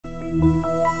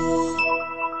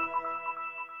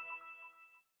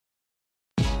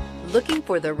Looking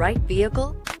for the right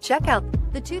vehicle? Check out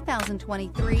the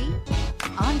 2023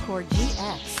 Encore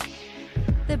GX.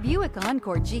 The Buick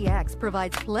Encore GX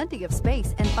provides plenty of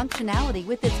space and functionality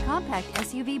with its compact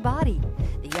SUV body.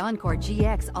 The Encore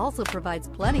GX also provides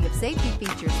plenty of safety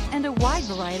features and a wide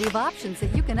variety of options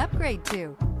that you can upgrade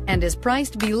to, and is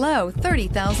priced below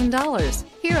 $30,000.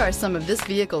 Here are some of this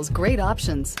vehicle's great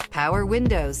options: power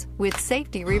windows with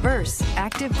safety reverse,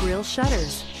 active grille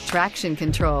shutters, traction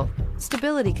control,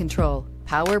 stability control,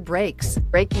 power brakes,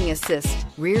 braking assist,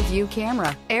 rear view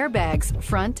camera, airbags,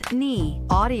 front knee,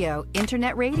 audio,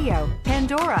 internet radio,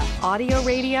 Pandora, audio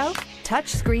radio,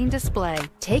 touchscreen display.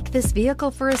 Take this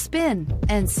vehicle for a spin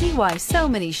and see why so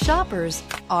many shoppers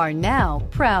are now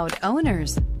proud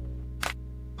owners.